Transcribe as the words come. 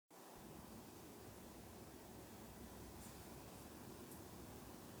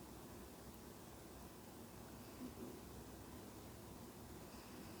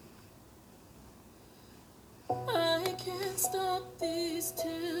stop these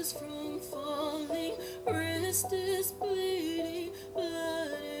tears from falling. Wrist is bleeding,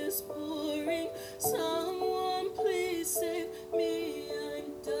 blood is pouring. Someone please save me,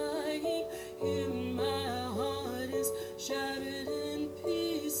 I'm dying. Here my heart is shattered in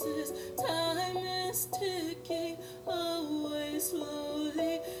pieces. Time is ticking away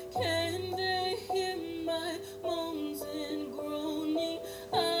slowly. Can they hear my moans and groaning?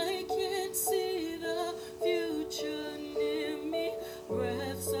 I can't see the future near me.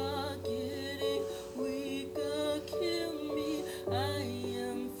 Breaths are getting weaker, kill me. I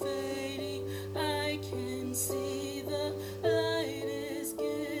am fading, I can see the light is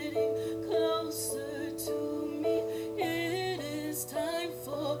getting closer to me. It is time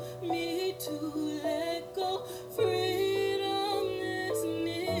for me to let go. Freedom is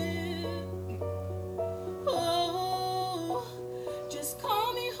near. Oh, just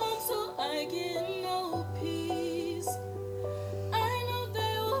call me home so I get no peace. I know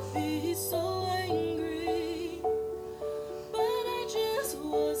they will be so angry, but I just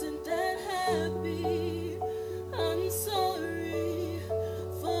wasn't that happy. I'm sorry,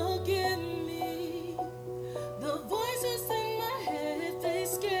 forgive me. The voices in my head, they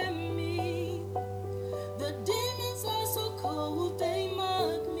scare me. The demons are so cold, they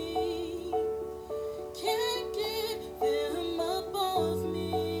mock me. Can't get them above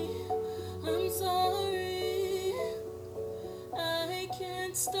me. I'm sorry, I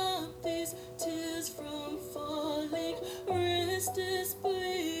can't stop these tears from falling. Wrist is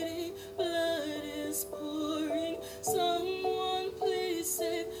bleeding, blood is pouring. Someone please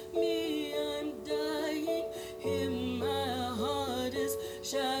save me, I'm dying. Here my heart is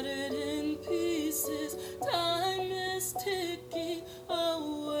shattered in pieces. Time is ticking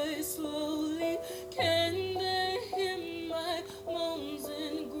away slowly. Can they hear my moans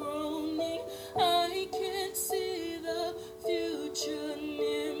and groaning? I can't see the future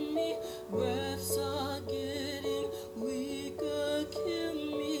near me. Breaths are getting weaker, kill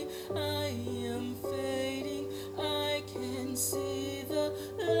me. I am fading, I can see the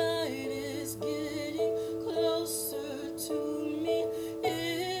light is getting closer to me.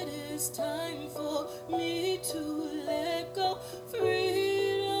 It is time for me to let go.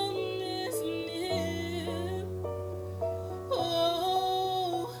 Freedom is near.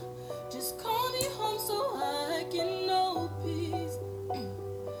 Oh, just call me home so I can know peace.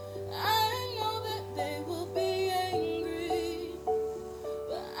 I know that they will be angry,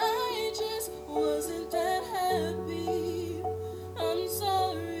 but I just wasn't that happy. I'm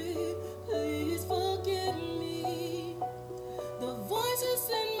sorry, please forgive me. The voices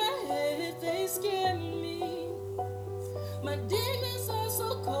in my head, they scare me. My demons are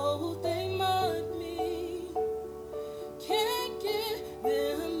so cold, they mock me. Can't get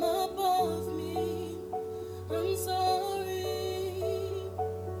them above me. I'm sorry.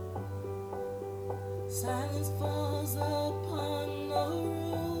 Silence falls upon the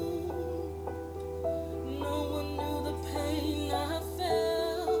room. No one knew the pain I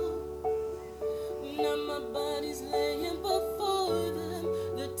felt. Now my body's laying before them.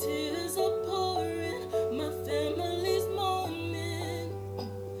 The tears are pouring. My family's mourning.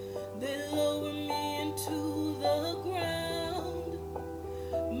 They lower me into the ground.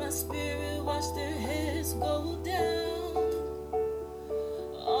 My spirit watched their heads go down.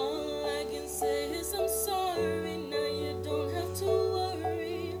 All I can say is I'm sorry. Now you don't have to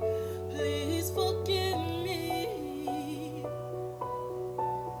worry. Please forgive me.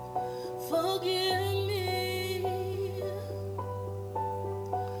 Forgive me.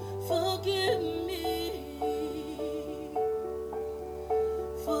 Forgive me.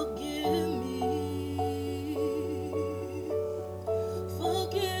 Forgive me.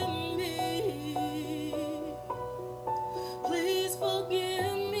 Forgive me. Please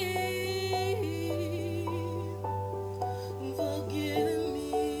forgive me. Forgive me.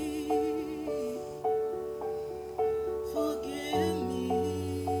 Forgive me.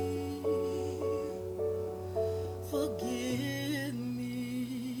 Forgive